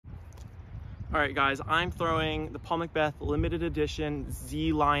All right, guys, I'm throwing the Paul McBeth limited edition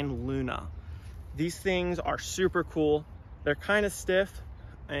Z line Luna. These things are super cool. They're kind of stiff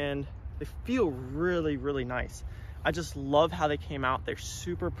and they feel really, really nice. I just love how they came out. They're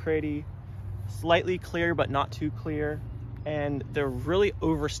super pretty, slightly clear, but not too clear. And they're really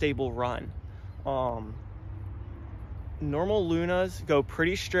overstable run. Normal Lunas go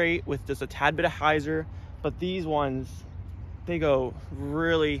pretty straight with just a tad bit of hyzer, but these ones, they go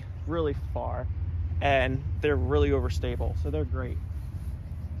really, really far and they're really overstable, so they're great.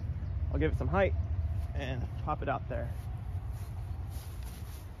 I'll give it some height and pop it out there.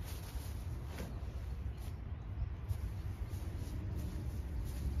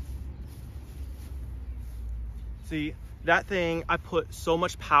 See, that thing, I put so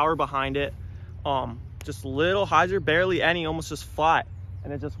much power behind it. Just little hyzer, barely any, almost just flat,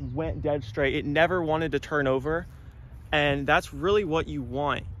 and it just went dead straight. It never wanted to turn over, and that's really what you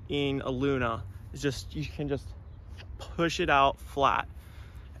want in a Luna. It's just, you can just push it out flat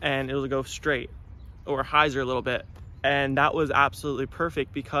and it'll go straight, or hyzer a little bit. And that was absolutely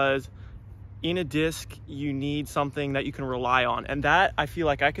perfect, because in a disc you need something that you can rely on, and that, I feel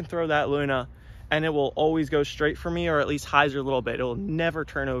like I can throw that Luna and it will always go straight for me, or at least hyzer a little bit. It will never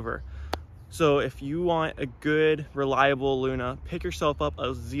turn over. So if you want a good, reliable Luna, pick yourself up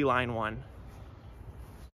a Z-Line one.